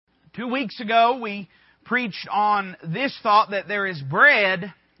2 weeks ago, we preached on this thought that there is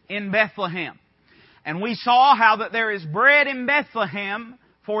bread in Bethlehem. And we saw how that there is bread in Bethlehem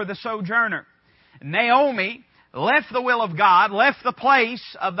for the sojourner. Naomi left the will of God, left the place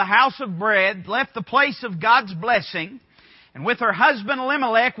of the house of bread, left the place of God's blessing, and with her husband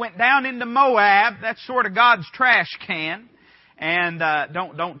Elimelech went down into Moab. That's sort of God's trash can. And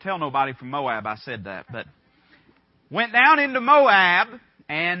don't tell nobody from Moab I said that, but went down into Moab.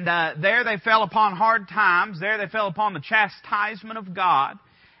 And there they fell upon hard times. There they fell upon the chastisement of God.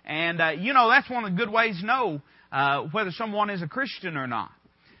 And, that's one of the good ways to know whether someone is a Christian or not.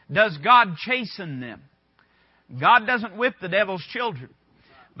 Does God chasten them? God doesn't whip the devil's children.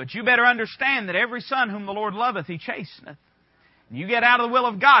 But you better understand that every son whom the Lord loveth, He chasteneth. And you get out of the will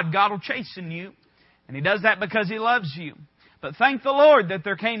of God, God will chasten you. And He does that because He loves you. But thank the Lord that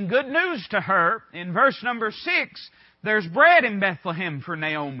there came good news to her. In verse number 6, there's bread in Bethlehem for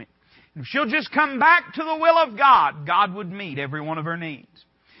Naomi. If she'll just come back to the will of God, God would meet every one of her needs.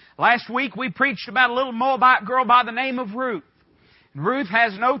 Last week we preached about a little Moabite girl by the name of Ruth. And Ruth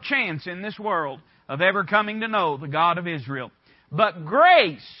has no chance in this world of ever coming to know the God of Israel. But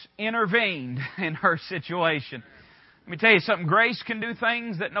grace intervened in her situation. Let me tell you something. Grace can do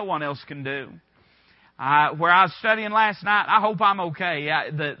things that no one else can do. Where I was studying last night, I hope I'm okay.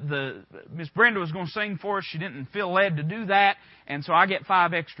 Miss Brenda was going to sing for us. She didn't feel led to do that, and so I get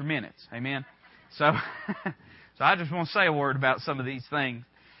 5 extra minutes. Amen. So I just want to say a word about some of these things.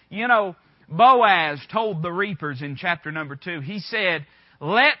 Boaz told the reapers in chapter number 2, he said,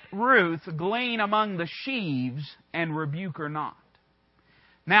 "Let Ruth glean among the sheaves and rebuke her not."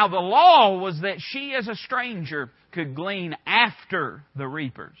 Now the law was that she as a stranger could glean after the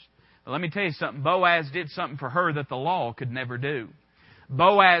reapers. But let me tell you something. Boaz did something for her that the law could never do.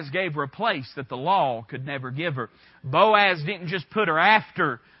 Boaz gave her a place that the law could never give her. Boaz didn't just put her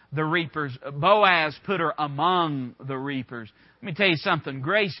after the reapers. Boaz put her among the reapers. Let me tell you something.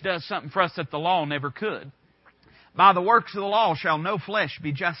 Grace does something for us that the law never could. By the works of the law shall no flesh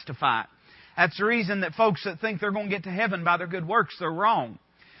be justified. That's the reason that folks that think they're going to get to heaven by their good works, they're wrong.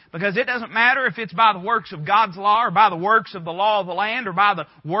 Because it doesn't matter if it's by the works of God's law or by the works of the law of the land or by the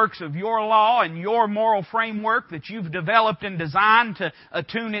works of your law and your moral framework that you've developed and designed to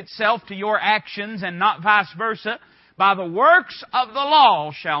attune itself to your actions and not vice versa. By the works of the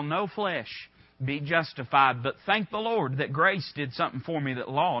law shall no flesh be justified. But thank the Lord that grace did something for me that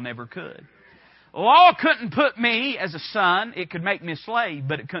law never could. Law couldn't put me as a son. It could make me a slave,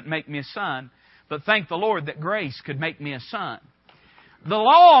 but it couldn't make me a son. But thank the Lord that grace could make me a son. The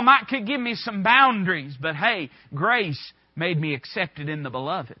law could give me some boundaries, but hey, grace made me accepted in the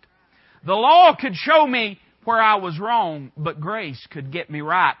beloved. The law could show me where I was wrong, but grace could get me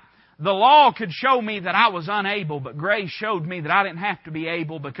right. The law could show me that I was unable, but grace showed me that I didn't have to be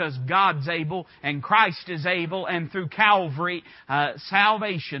able because God's able and Christ is able, and through Calvary,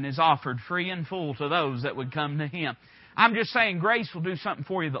 salvation is offered free and full to those that would come to Him. I'm just saying grace will do something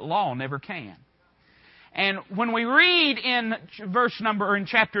for you that law never can. And when we read in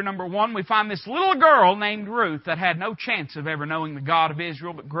chapter number 1, we find this little girl named Ruth that had no chance of ever knowing the God of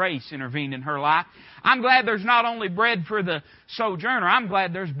Israel, but grace intervened in her life. I'm glad there's not only bread for the sojourner, I'm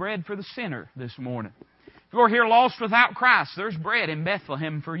glad there's bread for the sinner this morning. If you're here lost without Christ, there's bread in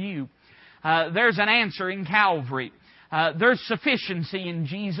Bethlehem for you. There's an answer in Calvary. There's sufficiency in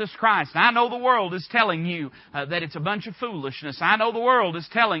Jesus Christ. I know the world is telling you that it's a bunch of foolishness. I know the world is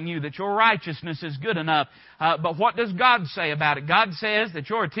telling you that your righteousness is good enough. But what does God say about it? God says that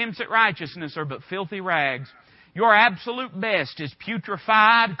your attempts at righteousness are but filthy rags. Your absolute best is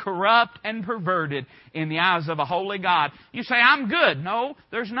putrefied, corrupt, and perverted in the eyes of a holy God. You say, I'm good. No,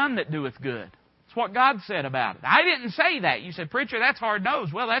 there's none that doeth good. That's what God said about it. I didn't say that. You say, preacher, that's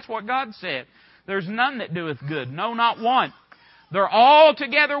hard-nosed. Well, that's what God said. There's none that doeth good. No, not one. They're all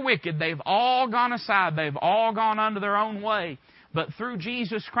together wicked. They've all gone aside. They've all gone unto their own way. But through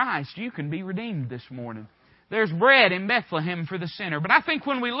Jesus Christ, you can be redeemed this morning. There's bread in Bethlehem for the sinner. But I think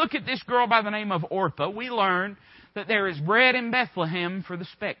when we look at this girl by the name of Orpah, we learn that there is bread in Bethlehem for the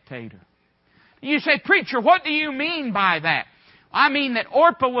spectator. You say, preacher, what do you mean by that? I mean that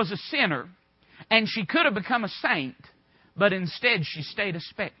Orpah was a sinner, and she could have become a saint, but instead she stayed a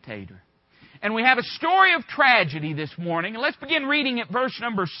spectator. And we have a story of tragedy this morning. And let's begin reading at verse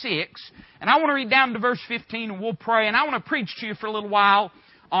number 6. And I want to read down to verse 15 and we'll pray. And I want to preach to you for a little while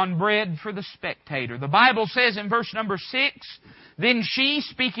on bread for the spectator. The Bible says in verse number 6, Then she,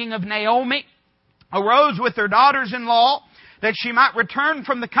 speaking of Naomi, arose with her daughters-in-law that she might return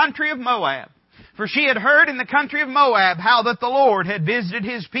from the country of Moab. For she had heard in the country of Moab how that the Lord had visited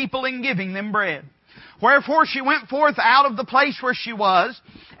His people in giving them bread. Wherefore she went forth out of the place where she was,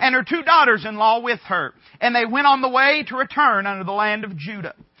 and her 2 daughters-in-law with her. And they went on the way to return unto the land of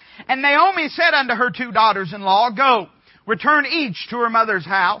Judah. And Naomi said unto her 2 daughters-in-law, Go, return each to her mother's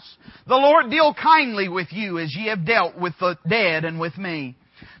house. The Lord deal kindly with you as ye have dealt with the dead and with me.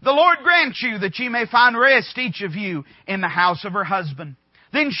 The Lord grant you that ye may find rest each of you in the house of her husband.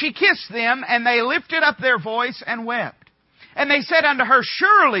 Then she kissed them, and they lifted up their voice and wept. And they said unto her,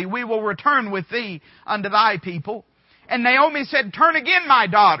 Surely we will return with thee unto thy people. And Naomi said, Turn again, my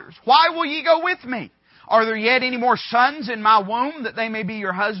daughters. Why will ye go with me? Are there yet any more sons in my womb, that they may be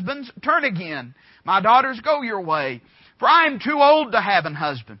your husbands? Turn again, my daughters, go your way. For I am too old to have an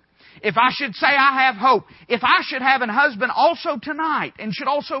husband. If I should say I have hope, if I should have an husband also tonight, and should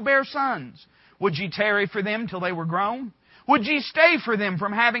also bear sons, would ye tarry for them till they were grown? Would ye stay for them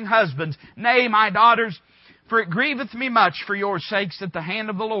from having husbands? Nay, my daughters, for it grieveth me much for your sakes that the hand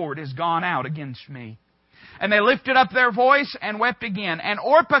of the Lord is gone out against me. And they lifted up their voice and wept again. And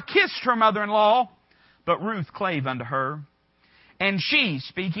Orpah kissed her mother-in-law, but Ruth clave unto her. And she,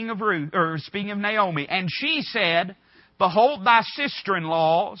 speaking of Naomi, and she said, Behold, thy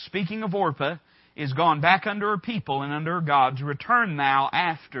sister-in-law, speaking of Orpah, is gone back unto her people and unto her gods. Return thou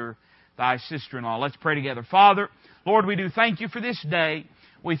after thy sister-in-law. Let's pray together. Father, Lord, we do thank you for this day.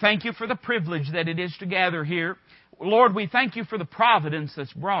 We thank you for the privilege that it is to gather here. Lord, we thank you for the providence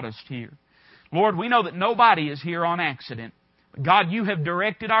that's brought us here. Lord, we know that nobody is here on accident. God, you have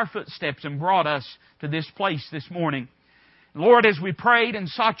directed our footsteps and brought us to this place this morning. Lord, as we prayed and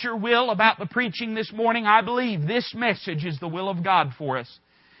sought your will about the preaching this morning, I believe this message is the will of God for us.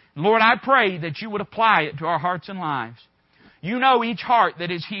 Lord, I pray that you would apply it to our hearts and lives. You know each heart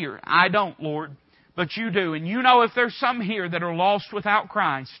that is here. I don't, Lord, but you do. And you know if there's some here that are lost without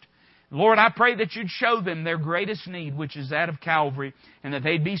Christ. Lord, I pray that you'd show them their greatest need, which is that of Calvary, and that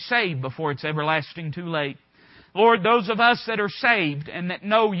they'd be saved before it's everlasting too late. Lord, those of us that are saved and that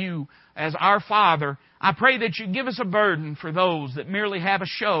know you as our Father, I pray that you give us a burden for those that merely have a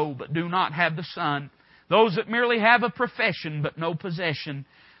show but do not have the Son. Those that merely have a profession but no possession.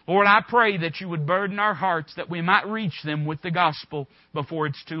 Lord, I pray that you would burden our hearts that we might reach them with the gospel before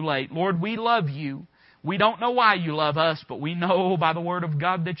it's too late. Lord, we love you. We don't know why you love us, but we know by the Word of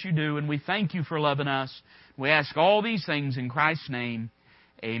God that you do, and we thank you for loving us. We ask all these things in Christ's name.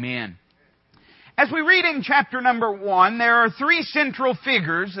 Amen. As we read in chapter number 1, there are 3 central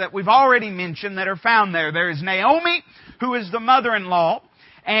figures that we've already mentioned that are found there. There is Naomi, who is the mother-in-law,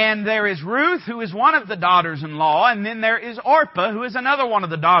 and there is Ruth, who is one of the daughters-in-law, and then there is Orpah, who is another one of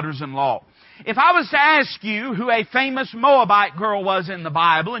the daughters-in-law. If I was to ask you who a famous Moabite girl was in the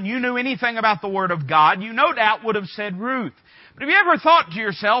Bible, and you knew anything about the Word of God, you no doubt would have said Ruth. But have you ever thought to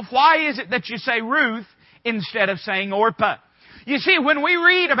yourself, why is it that you say Ruth instead of saying Orpah? You see, when we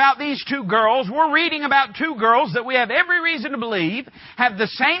read about these 2 girls, we're reading about 2 girls that we have every reason to believe have the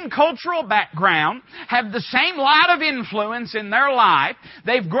same cultural background, have the same lot of influence in their life.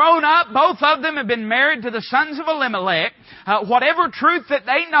 They've grown up. Both of them have been married to the sons of Elimelech. Whatever truth that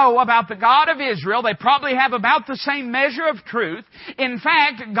they know about the God of Israel, they probably have about the same measure of truth. In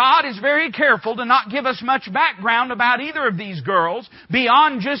fact, God is very careful to not give us much background about either of these girls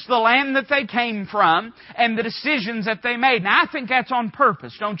beyond just the land that they came from and the decisions that they made. Now, I think that's on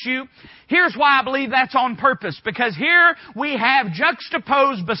purpose, don't you? Here's why I believe that's on purpose. Because here we have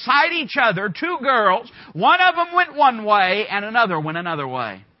juxtaposed beside each other 2 girls. One of them went one way and another went another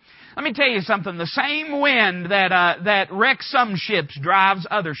way. Let me tell you something. The same wind that wrecks some ships drives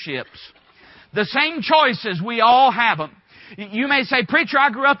other ships. The same choices, we all have them. You may say, Preacher, I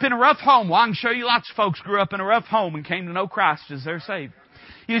grew up in a rough home. Well, I can show you lots of folks grew up in a rough home and came to know Christ as their Savior.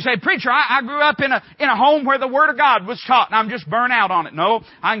 You say, Preacher, I grew up in a home where the Word of God was taught and I'm just burnt out on it. No,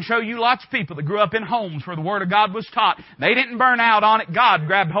 I can show you lots of people that grew up in homes where the Word of God was taught. They didn't burn out on it. God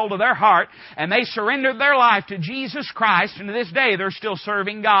grabbed hold of their heart and they surrendered their life to Jesus Christ, and to this day they're still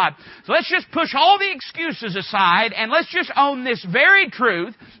serving God. So let's just push all the excuses aside and let's just own this very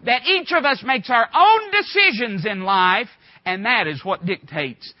truth that each of us makes our own decisions in life, and that is what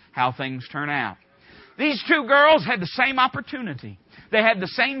dictates how things turn out. These 2 girls had the same opportunity. They had the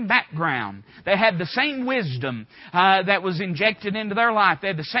same background. They had the same wisdom that was injected into their life. They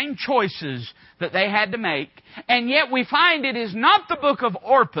had the same choices that they had to make. And yet we find it is not the book of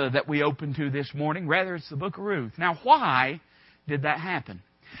Orpah that we open to this morning. Rather, it's the book of Ruth. Now, why did that happen?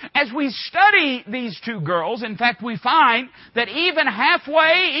 As we study these 2 girls, in fact, we find that even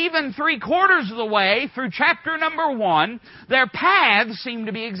halfway, even 3/4 of the way through chapter number 1, their paths seem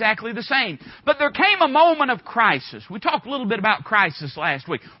to be exactly the same. But there came a moment of crisis. We talked a little bit about crisis last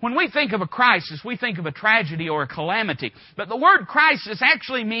week. When we think of a crisis, we think of a tragedy or a calamity. But the word crisis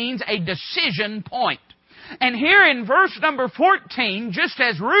actually means a decision point. And here in verse number 14, just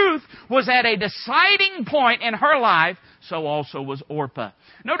as Ruth was at a deciding point in her life, so also was Orpah.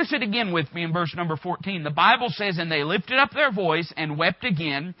 Notice it again with me in verse number 14. The Bible says, "And they lifted up their voice and wept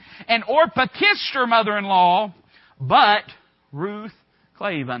again. And Orpah kissed her mother-in-law, but Ruth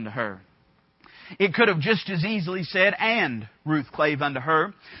clave unto her." It could have just as easily said, "And Ruth clave unto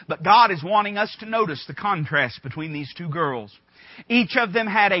her." But God is wanting us to notice the contrast between these two girls. Each of them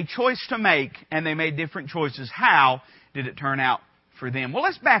had a choice to make, and they made different choices. How did it turn out for them? Well,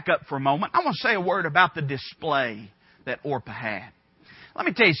 let's back up for a moment. I want to say a word about the display that Orpah had. Let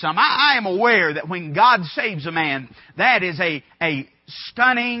me tell you something. I am aware that when God saves a man, that is a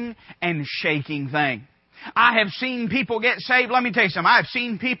stunning and shaking thing. I have seen people get saved. Let me tell you something. I have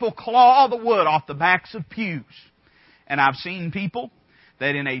seen people claw the wood off the backs of pews. And I've seen people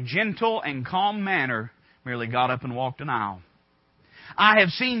that in a gentle and calm manner merely got up and walked an aisle. I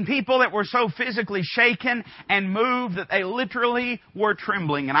have seen people that were so physically shaken and moved that they literally were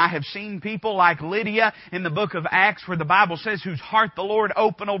trembling. And I have seen people like Lydia in the book of Acts, where the Bible says, "Whose heart the Lord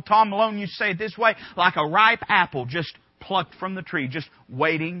opened." Old Tom Malone used to say it this way, like a ripe apple just plucked from the tree, just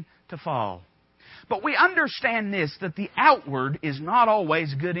waiting to fall. But we understand this, that the outward is not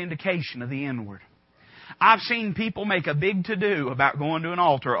always a good indication of the inward. I've seen people make a big to-do about going to an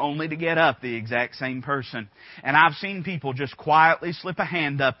altar only to get up the exact same person. And I've seen people just quietly slip a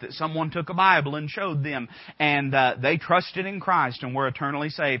hand up that someone took a Bible and showed them, and they trusted in Christ and were eternally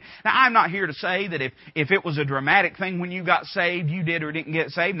saved. Now, I'm not here to say that if it was a dramatic thing when you got saved, you did or didn't get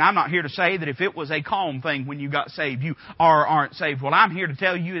saved. And I'm not here to say that if it was a calm thing when you got saved, you are or aren't saved. What I'm here to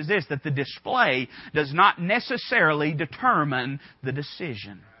tell you is this, that the display does not necessarily determine the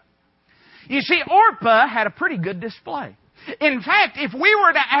decision. You see, Orpah had a pretty good display. In fact, if we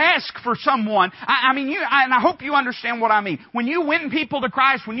were to ask for someone, and I hope you understand what I mean. When you win people to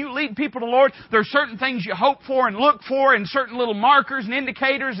Christ, when you lead people to the Lord, there are certain things you hope for and look for, and certain little markers and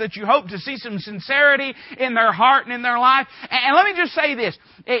indicators that you hope to see some sincerity in their heart and in their life. And let me just say this.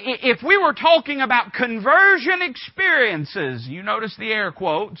 If we were talking about conversion experiences, you notice the air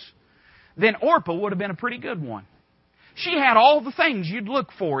quotes, then Orpah would have been a pretty good one. She had all the things you'd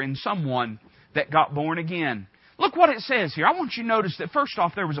look for in someone that got born again. Look what it says here. I want you to notice that first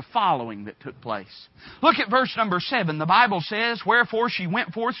off there was a following that took place. Look at verse number 7. The Bible says, "Wherefore she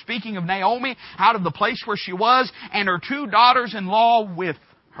went forth," speaking of Naomi, "out of the place where she was, and her 2 daughters-in-law with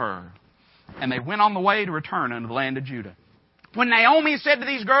her. And they went on the way to return unto the land of Judah." When Naomi said to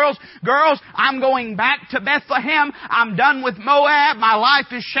these girls, "I'm going back to Bethlehem. I'm done with Moab. My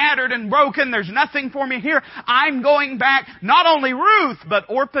life is shattered and broken. There's nothing for me here. I'm going back." Not only Ruth, but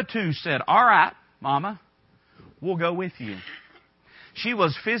Orpah too said, "All right, Mama, we'll go with you." She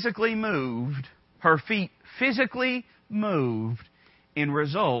was physically moved, her feet physically moved in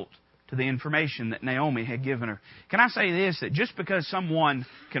result to the information that Naomi had given her. Can I say this, that just because someone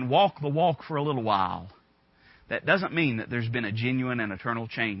can walk the walk for a little while, that doesn't mean that there's been a genuine and eternal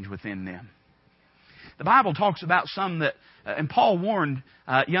change within them. The Bible talks about some that, and Paul warned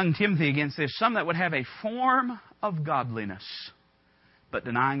young Timothy against this, some that would have a form of godliness, but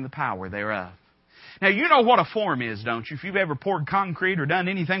denying the power thereof. Now, you know what a form is, don't you? If you've ever poured concrete or done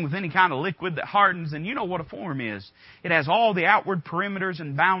anything with any kind of liquid that hardens, then you know what a form is. It has all the outward perimeters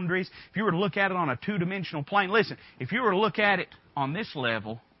and boundaries. If you were to look at it on a 2-dimensional plane, listen, if you were to look at it on this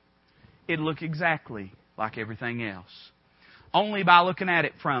level, it'd look exactly like everything else. Only by looking at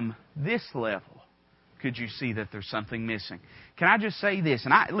it from this level could you see that there's something missing. Can I just say this?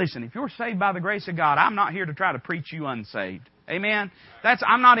 And listen, if you're saved by the grace of God, I'm not here to try to preach you unsaved. Amen?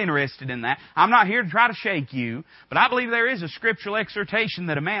 I'm not interested in that. I'm not here to try to shake you. But I believe there is a scriptural exhortation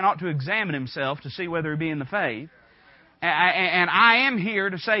that a man ought to examine himself to see whether he be in the faith. And I am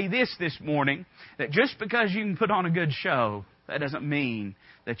here to say this morning, that just because you can put on a good show, that doesn't mean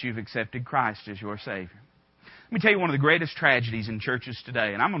that you've accepted Christ as your Savior. Let me tell you one of the greatest tragedies in churches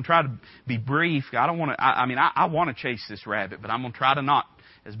today, and I'm going to try to be brief. I want to chase this rabbit, but I'm going to try to not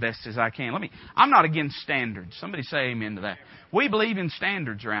as best as I can. I'm not against standards. Somebody say amen to that. We believe in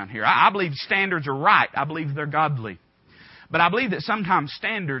standards around here. I believe standards are right. I believe they're godly. But I believe that sometimes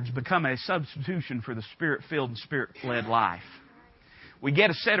standards become a substitution for the Spirit-filled and Spirit-led life. We get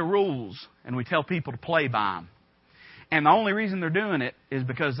a set of rules, and we tell people to play by them. And the only reason they're doing it is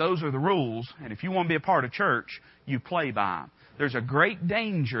because those are the rules. And if you want to be a part of church, you play by them. There's a great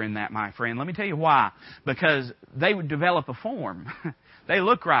danger in that, my friend. Let me tell you why. Because they would develop a form. They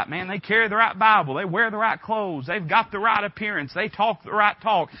look right, man. They carry the right Bible. They wear the right clothes. They've got the right appearance. They talk the right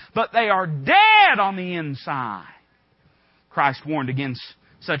talk. But they are dead on the inside. Christ warned against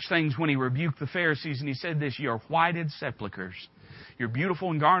such things when He rebuked the Pharisees, and He said this, "You are whited sepulchres." You're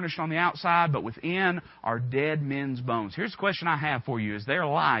beautiful and garnished on the outside, but within are dead men's bones. Here's the question I have for you. Is there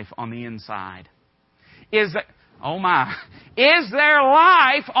life on the inside? Is there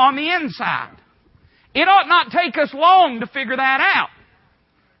life on the inside? It ought not take us long to figure that out.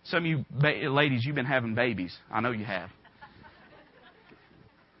 Some of you ladies, you've been having babies. I know you have.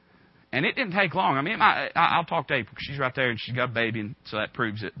 And it didn't take long. I mean, I'll talk to April because she's right there and she's got a baby, and so that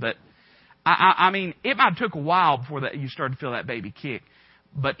proves it. But I mean, it might have took a while before that you started to feel that baby kick.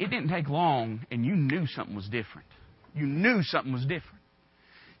 But it didn't take long, and you knew something was different. You knew something was different.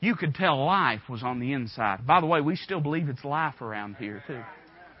 You could tell life was on the inside. By the way, we still believe it's life around here, too.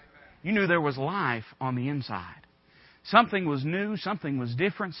 You knew there was life on the inside. Something was new, something was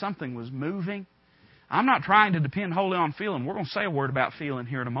different, something was moving. I'm not trying to depend wholly on feeling. We're going to say a word about feeling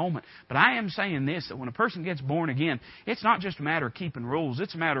here in a moment. But I am saying this, that when a person gets born again, it's not just a matter of keeping rules.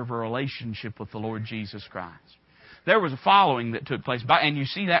 It's a matter of a relationship with the Lord Jesus Christ. There was a following that took place. And you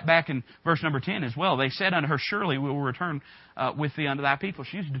see that back in verse number 10 as well. They said unto her, surely we will return with thee unto thy people.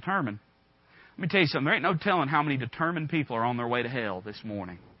 She was determined. Let me tell you something. There ain't no telling how many determined people are on their way to hell this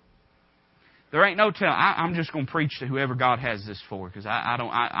morning. There ain't no telling. I'm just going to preach to whoever God has this for, because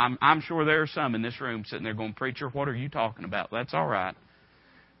I'm sure there are some in this room sitting there going, preacher, what are you talking about? That's all right.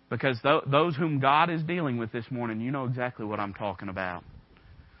 Because those whom God is dealing with this morning, you know exactly what I'm talking about.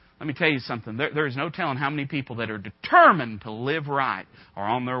 Let me tell you something. There is no telling how many people that are determined to live right are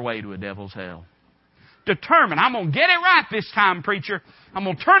on their way to a devil's hell. Determined. I'm going to get it right this time, preacher. I'm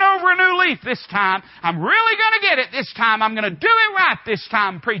going to turn over a new leaf this time. I'm really going to get it this time. I'm going to do it right this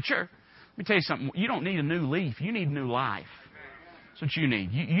time, preacher. Let me tell you something. You don't need a new leaf. You need a new life. That's what you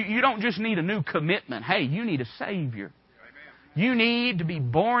need. You don't just need a new commitment. Hey, you need a Savior. You need to be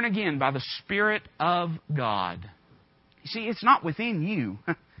born again by the Spirit of God. You see, it's not within you.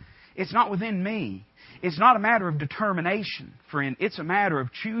 It's not within me. It's not a matter of determination, friend. It's a matter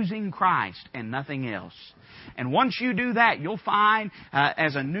of choosing Christ and nothing else. And once you do that, you'll find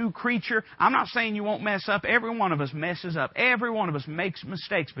as a new creature, I'm not saying you won't mess up. Every one of us messes up. Every one of us makes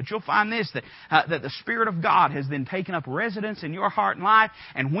mistakes. But you'll find this, that the Spirit of God has then taken up residence in your heart and life.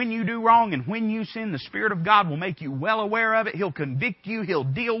 And when you do wrong and when you sin, the Spirit of God will make you well aware of it. He'll convict you. He'll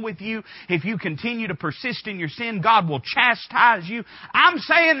deal with you. If you continue to persist in your sin, God will chastise you. I'm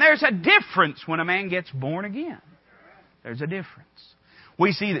saying there's a difference when a man gets born again. There's a difference.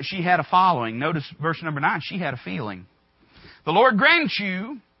 We see that she had a following. Notice verse number 9. She had a feeling. The Lord grant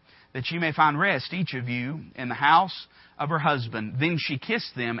you that you may find rest, each of you, in the house of her husband. Then she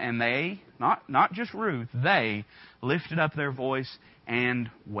kissed them, and they, not just Ruth, they lifted up their voice and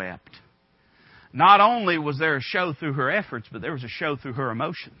wept. Not only was there a show through her efforts, but there was a show through her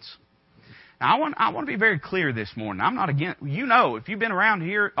emotions. Now, I want to be very clear this morning. I'm not against, if you've been around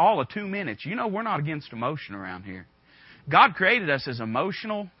here all of 2 minutes, we're not against emotion around here. God created us as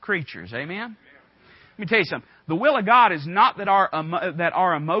emotional creatures. Amen? Let me tell you something. The will of God is not that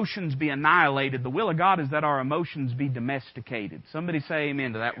our emotions be annihilated. The will of God is that our emotions be domesticated. Somebody say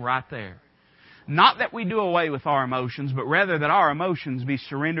amen to that right there. Not that we do away with our emotions, but rather that our emotions be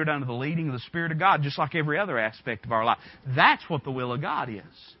surrendered unto the leading of the Spirit of God, just like every other aspect of our life. That's what the will of God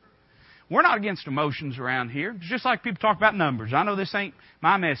is. We're not against emotions around here. It's just like people talk about numbers. I know this ain't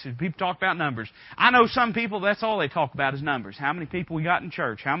my message. People talk about numbers. I know some people, that's all they talk about is numbers. How many people we got in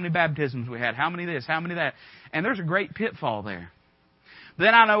church? How many baptisms we had? How many this? How many that? And there's a great pitfall there.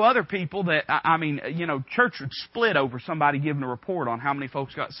 Then I know other people that, church would split over somebody giving a report on how many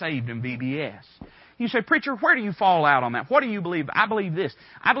folks got saved in VBS. You say, preacher, where do you fall out on that? What do you believe? I believe this.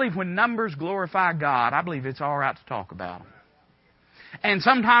 I believe when numbers glorify God, I believe it's all right to talk about them. And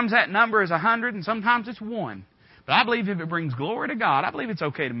sometimes that number is 100 and sometimes it's 1. But I believe if it brings glory to God, I believe it's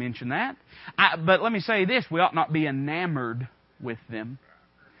okay to mention that. But let me say this, we ought not be enamored with them.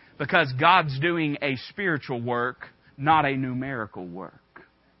 Because God's doing a spiritual work, not a numerical work.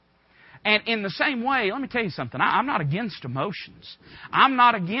 And in the same way, let me tell you something, I'm not against emotions. I'm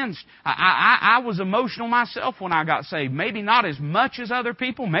not against, I was emotional myself when I got saved. Maybe not as much as other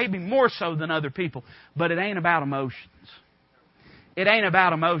people, maybe more so than other people. But it ain't about emotions. It ain't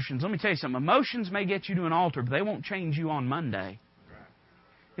about emotions. Let me tell you something. Emotions may get you to an altar, but they won't change you on Monday.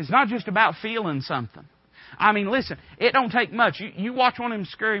 It's not just about feeling something. I mean, listen, it don't take much. You watch one of them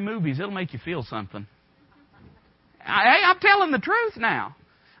scary movies, it'll make you feel something. I'm telling the truth now.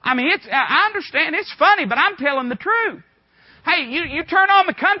 I mean, I understand it's funny, but I'm telling the truth. Hey, you turn on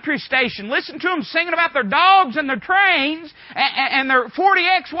the country station, listen to them singing about their dogs and their trains and their 40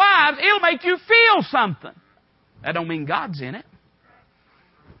 ex-wives, it'll make you feel something. That don't mean God's in it.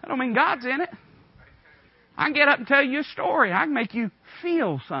 That don't mean God's in it. I can get up and tell you a story. I can make you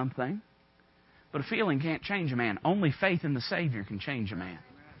feel something. But a feeling can't change a man. Only faith in the Savior can change a man.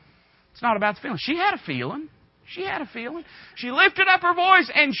 It's not about the feeling. She had a feeling. She had a feeling. She lifted up her voice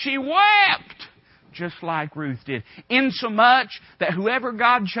and she wept, just like Ruth did. Insomuch that whoever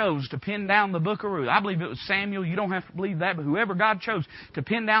God chose to pin down the book of Ruth, I believe it was Samuel, you don't have to believe that, but whoever God chose to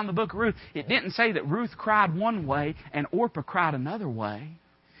pin down the book of Ruth, it didn't say that Ruth cried one way and Orpah cried another way.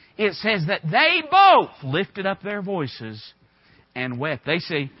 It says that they both lifted up their voices and wept. They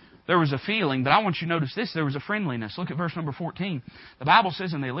say there was a feeling, but I want you to notice this, there was a friendliness. Look at verse number 14. The Bible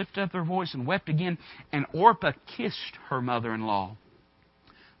says, and they lifted up their voice and wept again, and Orpah kissed her mother-in-law,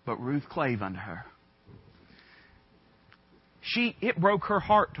 but Ruth clave unto her. It broke her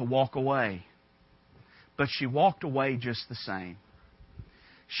heart to walk away, but she walked away just the same.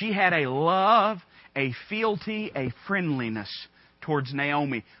 She had a love, a fealty, a friendliness towards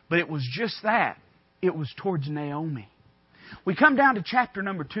Naomi, but it was just that. It was towards Naomi. We come down to chapter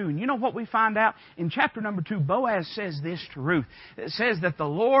number 2, and you know what we find out? In chapter number 2, Boaz says this to Ruth. It says that the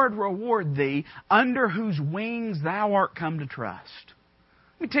Lord reward thee, under whose wings thou art come to trust.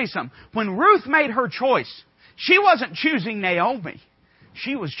 Let me tell you something. When Ruth made her choice, she wasn't choosing Naomi.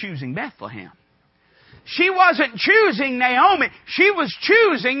 She was choosing Bethlehem. She wasn't choosing Naomi. She was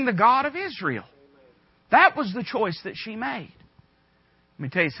choosing the God of Israel. That was the choice that she made. Let me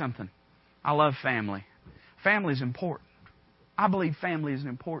tell you something. I love family. Family is important. I believe family is an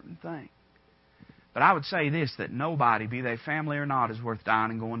important thing. But I would say this, that nobody, be they family or not, is worth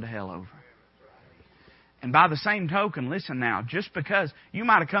dying and going to hell over. And by the same token, listen now, just because you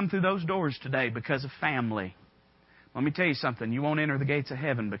might have come through those doors today because of family, let me tell you something, you won't enter the gates of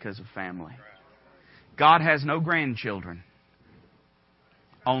heaven because of family. God has no grandchildren,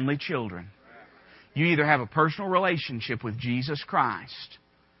 only children. You either have a personal relationship with Jesus Christ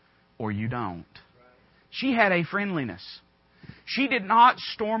or you don't. She had a friendliness. She did not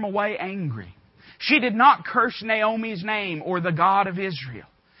storm away angry. She did not curse Naomi's name or the God of Israel.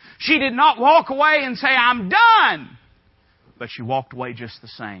 She did not walk away and say, I'm done. But she walked away just the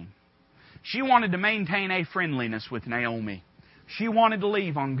same. She wanted to maintain a friendliness with Naomi. She wanted to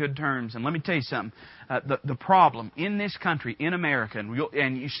leave on good terms. And let me tell you something. The problem in this country, in America,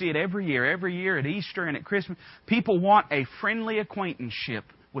 and you see it every year at Easter and at Christmas, people want a friendly acquaintanceship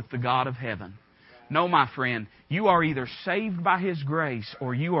with the God of heaven. No, my friend, you are either saved by His grace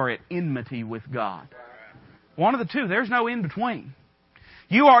or you are at enmity with God. One of the two. There's no in between.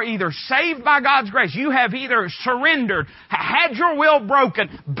 You are either saved by God's grace. You have either surrendered, had your will broken,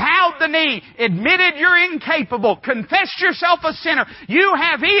 bowed the knee, admitted you're incapable, confessed yourself a sinner. You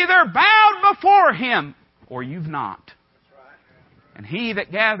have either bowed before Him or you've not. And he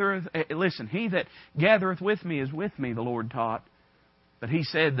that gathereth, he that gathereth with me is with me, the Lord taught. But He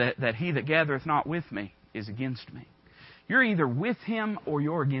said that he that gathereth not with me is against me. You're either with Him or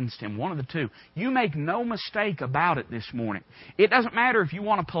you're against Him. One of the two. You make no mistake about it this morning. It doesn't matter if you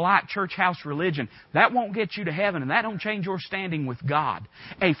want a polite church house religion. That won't get you to heaven, and that don't change your standing with God.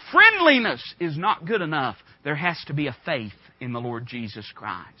 A friendliness is not good enough. There has to be a faith in the Lord Jesus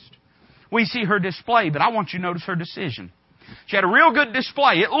Christ. We see her display, but I want you to notice her decision. She had a real good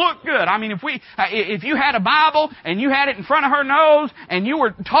display. It looked good. I mean, if you had a Bible and you had it in front of her nose and you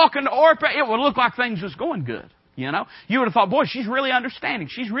were talking to Orpah, it would look like things was going good. You know? You would have thought, boy, she's really understanding.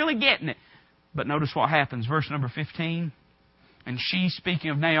 She's really getting it. But notice what happens. Verse number 15. And she, speaking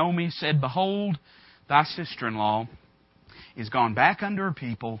of Naomi, said, Behold, thy sister-in-law is gone back unto her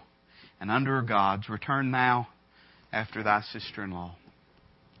people and unto her gods. Return thou after thy sister-in-law.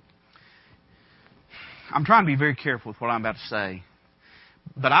 I'm trying to be very careful with what I'm about to say.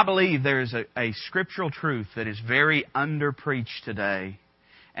 But I believe there is a scriptural truth that is very under-preached today.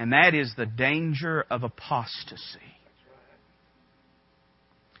 And that is the danger of apostasy.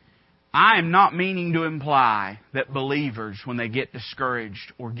 I am not meaning to imply that believers, when they get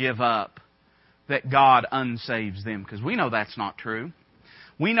discouraged or give up, that God unsaves them. Because we know that's not true.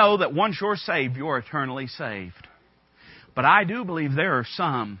 We know that once you're saved, you're eternally saved. But I do believe there are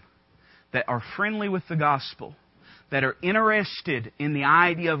some that are friendly with the gospel, that are interested in the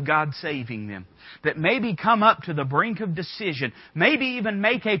idea of God saving them, that maybe come up to the brink of decision, maybe even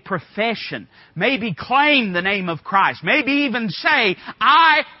make a profession, maybe claim the name of Christ, maybe even say,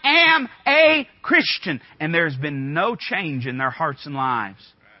 I am a Christian, and there's been no change in their hearts and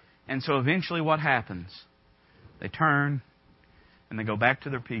lives. And so eventually what happens? They turn and they go back to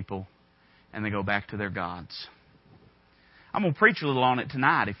their people and they go back to their gods. I'm going to preach a little on it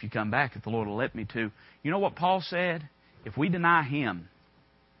tonight if you come back, if the Lord will let me to. You know what Paul said? If we deny Him,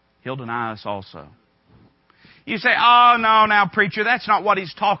 He'll deny us also. You say, oh, no, now, preacher, that's not what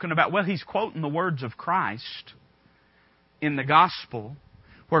he's talking about. Well, he's quoting the words of Christ in the gospel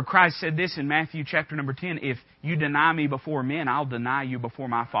Where Christ said this in Matthew chapter number 10, if you deny me before men, I'll deny you before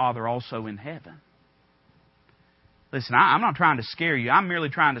my Father also in heaven. Listen, I'm not trying to scare you. I'm merely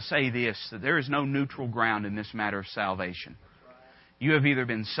trying to say this, that there is no neutral ground in this matter of salvation. You have either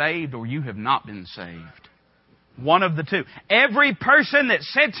been saved or you have not been saved. One of the two. Every person that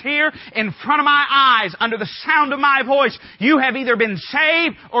sits here in front of my eyes, under the sound of my voice, you have either been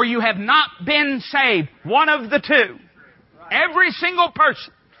saved or you have not been saved. One of the two. Every single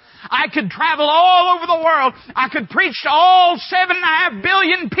person. I could travel all over the world. I could preach to all 7.5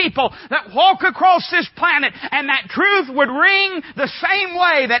 billion people that walk across this planet, and that truth would ring the same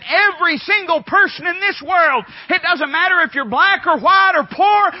way that every single person in this world, it doesn't matter if you're black or white or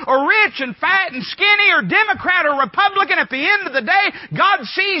poor or rich and fat and skinny or Democrat or Republican, at the end of the day, God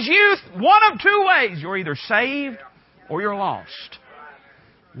sees you one of two ways. You're either saved or you're lost.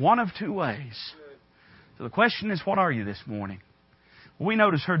 One of two ways. So the question is, what are you this morning? We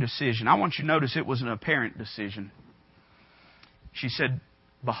notice her decision. I want you to notice it was an apparent decision. She said,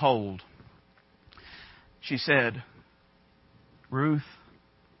 behold. She said, Ruth,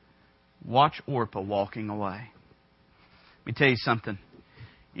 watch Orpah walking away. Let me tell you something.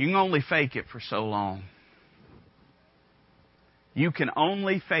 You can only fake it for so long. You can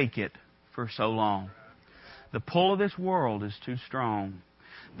only fake it for so long. The pull of this world is too strong.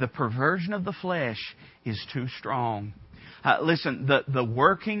 The perversion of the flesh is too strong. Listen, the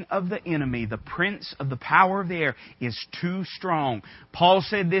working of the enemy, the prince of the power of the air, is too strong. Paul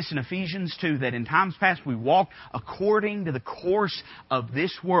said this in Ephesians 2, that in times past we walked according to the course of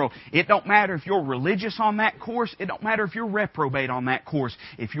this world. It don't matter if you're religious on that course. It don't matter if you're reprobate on that course.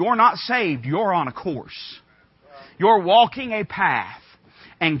 If you're not saved, you're on a course. You're walking a path.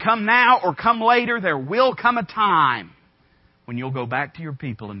 And come now or come later, there will come a time when you'll go back to your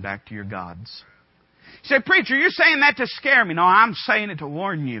people and back to your gods. You say, preacher, you're saying that to scare me. No, I'm saying it to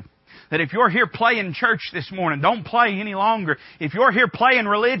warn you. That if you're here playing church this morning, don't play any longer. If you're here playing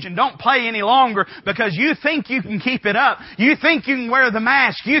religion, don't play any longer, because you think you can keep it up. You think you can wear the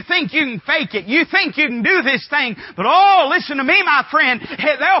mask. You think you can fake it. You think you can do this thing. But oh, listen to me, my friend.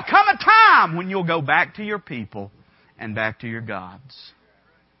 There'll come a time when you'll go back to your people and back to your gods.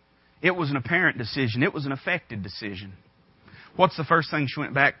 It was an apparent decision. It was an affected decision. What's the first thing she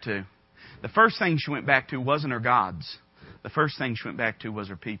went back to? The first thing she went back to wasn't her gods. The first thing she went back to was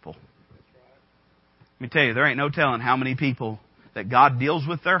her people. Let me tell you, there ain't no telling how many people that God deals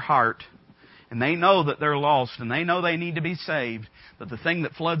with their heart, and they know that they're lost, and they know they need to be saved, but the thing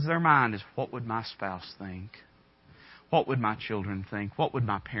that floods their mind is, what would my spouse think? What would my children think? What would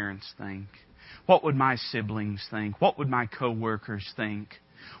my parents think? What would my siblings think? What would my co-workers think?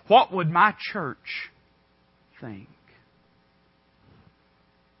 What would my church think?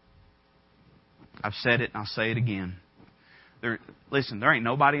 I've said it and I'll say it again. Listen, there ain't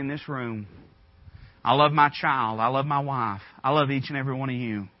nobody in this room. I love my child. I love my wife. I love each and every one of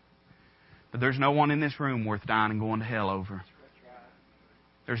you. But there's no one in this room worth dying and going to hell over.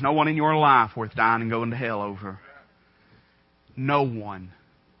 There's no one in your life worth dying and going to hell over. No one.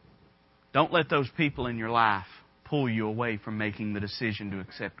 Don't let those people in your life pull you away from making the decision to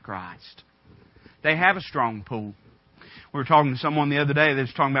accept Christ. They have a strong pull. We were talking to someone the other day that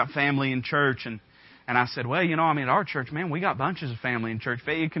was talking about family in church, and I said, well, at our church, man, we got bunches of family in church.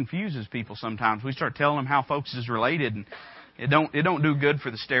 It confuses people sometimes. We start telling them how folks is related, and it don't do good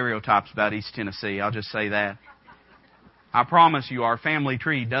for the stereotypes about East Tennessee. I'll just say that. I promise you, our family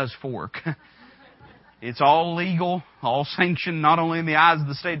tree does fork. It's all legal, all sanctioned, not only in the eyes of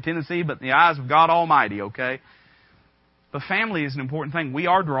the state of Tennessee, but in the eyes of God Almighty, okay? But family is an important thing. We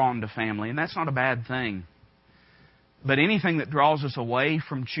are drawn to family, and that's not a bad thing. But anything that draws us away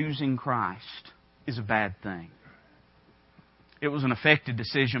from choosing Christ is a bad thing. It was an affected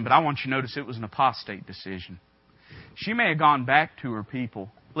decision, but I want you to notice it was an apostate decision. She may have gone back to her people.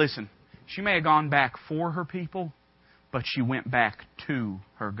 Listen, she may have gone back for her people, but she went back to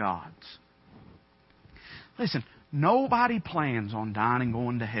her gods. Listen, nobody plans on dying and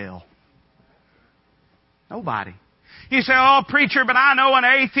going to hell. Nobody. You say, oh, preacher, but I know an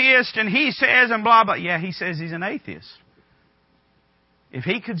atheist and he says and blah, blah. Yeah, he says he's an atheist. If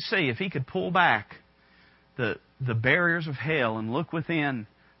he could pull back the barriers of hell and look within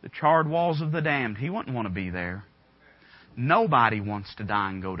the charred walls of the damned, he wouldn't want to be there. Nobody wants to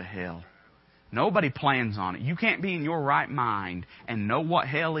die and go to hell. Nobody plans on it. You can't be in your right mind and know what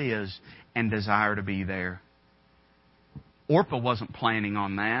hell is and desire to be there. Orpah wasn't planning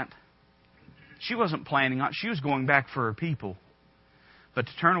on that. She wasn't planning on it. She was going back for her people. But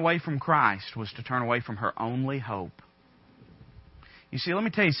to turn away from Christ was to turn away from her only hope. You see, let me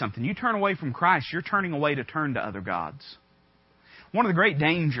tell you something. You turn away from Christ, you're turning away to turn to other gods. One of the great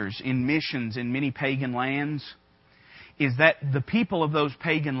dangers in missions in many pagan lands is that the people of those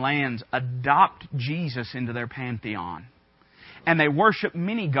pagan lands adopt Jesus into their pantheon. And they worship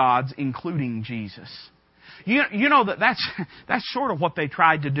many gods, including Jesus. You know that's sort of what they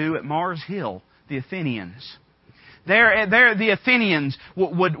tried to do at Mars Hill, the Athenians. The Athenians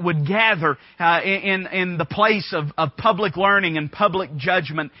would gather in the place of public learning and public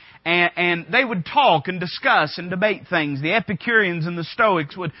judgment, and they would talk and discuss and debate things. The Epicureans and the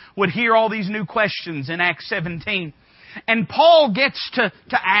Stoics would hear all these new questions in Acts 17. And Paul gets to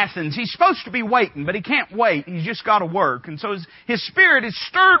Athens. He's supposed to be waiting, but he can't wait. He's just got to work. And so his spirit is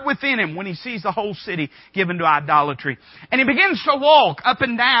stirred within him when he sees the whole city given to idolatry. And he begins to walk up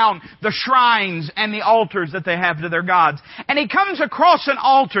and down the shrines and the altars that they have to their gods. And he comes across an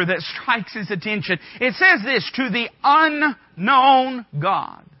altar that strikes his attention. It says this, to the unknown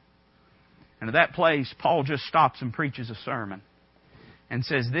God. And at that place, Paul just stops and preaches a sermon and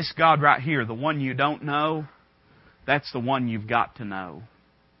says, this God right here, the one you don't know, that's the one you've got to know.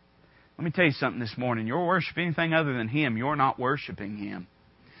 Let me tell you something this morning. You're worshiping anything other than Him, you're not worshiping Him.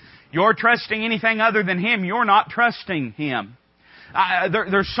 You're trusting anything other than Him, you're not trusting Him.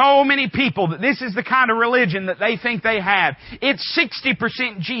 There's so many people that this is the kind of religion that they think they have. It's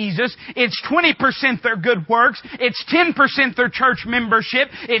 60% Jesus. It's 20% their good works. It's 10% their church membership.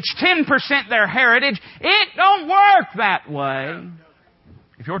 It's 10% their heritage. It don't work that way.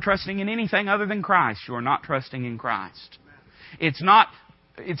 If you're trusting in anything other than Christ, you're not trusting in Christ. It's not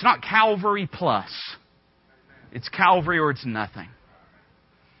Calvary plus. It's Calvary or it's nothing.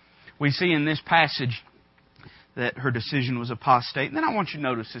 We see in this passage that her decision was apostate. And then I want you to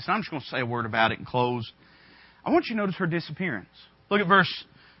notice this. And I'm just going to say a word about it and close. I want you to notice her disappearance. Look at verse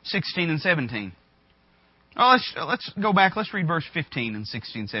 16 and 17. Oh, let's go back. Let's read verse 15 and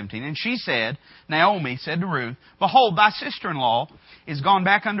 16 and 17. And she said, Naomi said to Ruth, Behold, thy sister-in-law is gone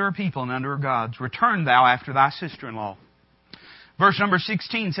back unto her people and unto her gods. Return thou after thy sister-in-law. Verse number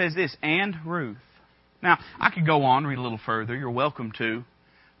 16 says this, and Ruth. Now, I could go on, read a little further. You're welcome to.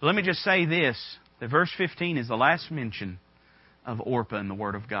 But let me just say this, that verse 15 is the last mention of Orpah in the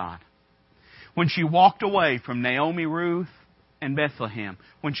Word of God. When she walked away from Naomi, Ruth, and Bethlehem,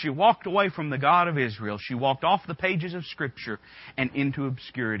 when she walked away from the God of Israel, she walked off the pages of Scripture and into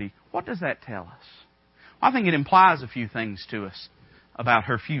obscurity. What does that tell us? Well, I think it implies a few things to us about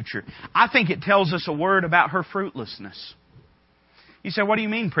her future. I think it tells us a word about her fruitlessness. You say, what do you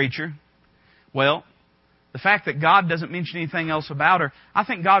mean, preacher? Well, the fact that God doesn't mention anything else about her, I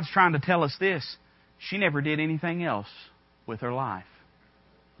think God's trying to tell us this. She never did anything else with her life.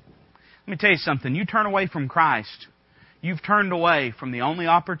 Let me tell you something. You turn away from Christ, you've turned away from the only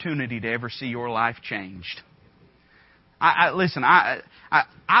opportunity to ever see your life changed. Listen, I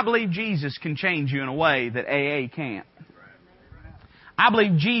believe Jesus can change you in a way that AA can't. I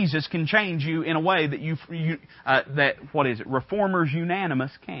believe Jesus can change you in a way that Reformers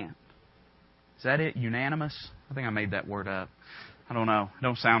Unanimous can't. Is that it? Unanimous? I think I made that word up. I don't know. It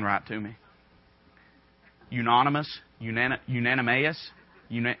don't sound right to me. Unanimous? Unanimous?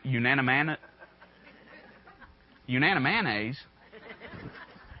 Unanimous? Unanimanase.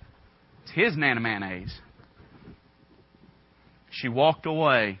 It's his nanamanase. She walked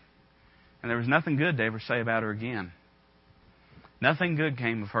away, and there was nothing good to ever say about her again. Nothing good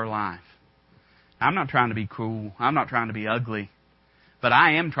came of her life. I'm not trying to be cruel. I'm not trying to be ugly. But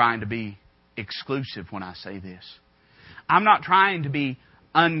I am trying to be exclusive when I say this. I'm not trying to be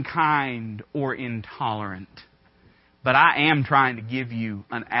unkind or intolerant. But I am trying to give you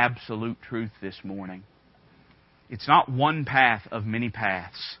an absolute truth this morning. It's not one path of many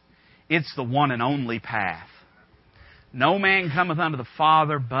paths. It's the one and only path. No man cometh unto the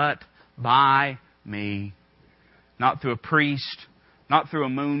Father but by me. Not through a priest, not through a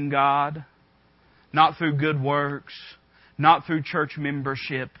moon god, not through good works, not through church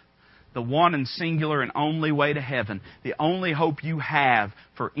membership. The one and singular and only way to heaven, the only hope you have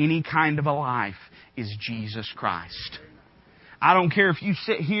for any kind of a life is Jesus Christ. I don't care if you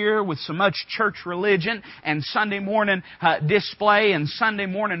sit here with so much church religion and Sunday morning display and Sunday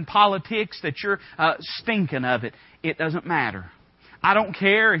morning politics that you're stinking of it. It doesn't matter. I don't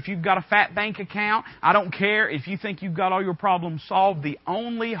care if you've got a fat bank account. I don't care if you think you've got all your problems solved. The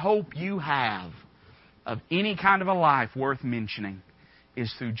only hope you have of any kind of a life worth mentioning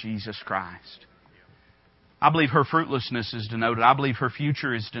is through Jesus Christ. I believe her fruitlessness is denoted. I believe her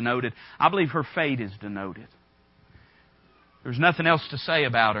future is denoted. I believe her fate is denoted. There's nothing else to say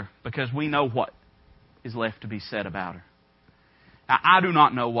about her because we know what is left to be said about her. Now, I do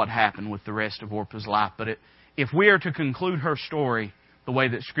not know what happened with the rest of Orpah's life, but if we are to conclude her story the way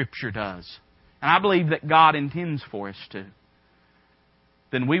that Scripture does, and I believe that God intends for us to,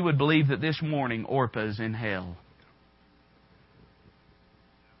 then we would believe that this morning Orpah is in hell.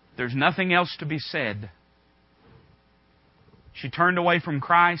 There's nothing else to be said. She turned away from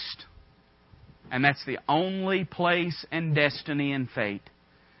Christ, and that's the only place and destiny and fate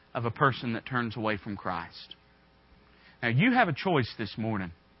of a person that turns away from Christ. Now, you have a choice this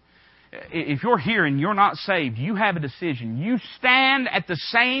morning. If you're here and you're not saved, you have a decision. You stand at the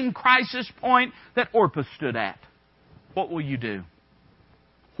same crisis point that Orpah stood at. What will you do?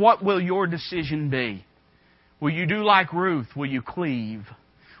 What will your decision be? Will you do like Ruth? Will you cleave?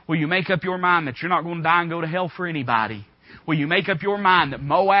 Will you make up your mind that you're not going to die and go to hell for anybody? Will you make up your mind that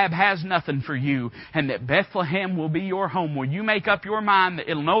Moab has nothing for you and that Bethlehem will be your home? Will you make up your mind that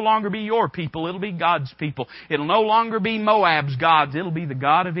it'll no longer be your people, it'll be God's people. It'll no longer be Moab's gods, it'll be the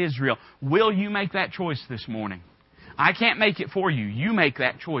God of Israel. Will you make that choice this morning? I can't make it for you. You make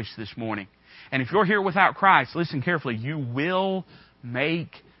that choice this morning. And if you're here without Christ, listen carefully, you will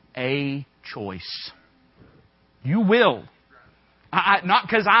make a choice. You will. Not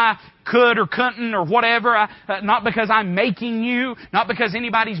because I could or couldn't or whatever. Not because I'm making you. Not because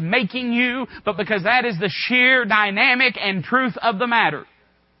anybody's making you. But because that is the sheer dynamic and truth of the matter.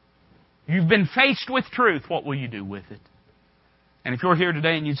 You've been faced with truth. What will you do with it? And if you're here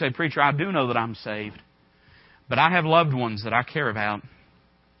today and you say, Preacher, I do know that I'm saved, but I have loved ones that I care about,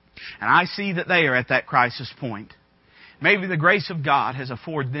 and I see that they are at that crisis point. Maybe the grace of God has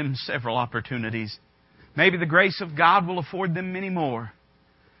afforded them several opportunities. Maybe the grace of God will afford them many more.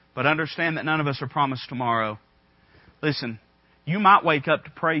 But understand that none of us are promised tomorrow. Listen, you might wake up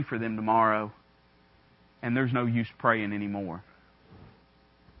to pray for them tomorrow, and there's no use praying anymore.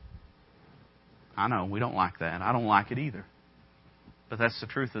 I know, we don't like that. I don't like it either. But that's the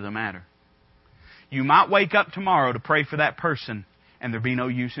truth of the matter. You might wake up tomorrow to pray for that person, and there'll be no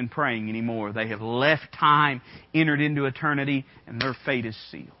use in praying anymore. They have left time, entered into eternity, and their fate is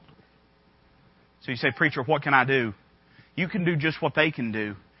sealed. So you say, Preacher, what can I do? You can do just what they can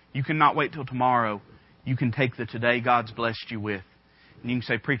do. You can not wait till tomorrow. You can take the today God's blessed you with. And you can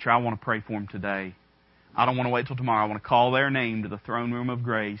say, Preacher, I want to pray for them today. I don't want to wait till tomorrow. I want to call their name to the throne room of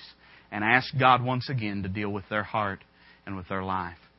grace and ask God once again to deal with their heart and with their life.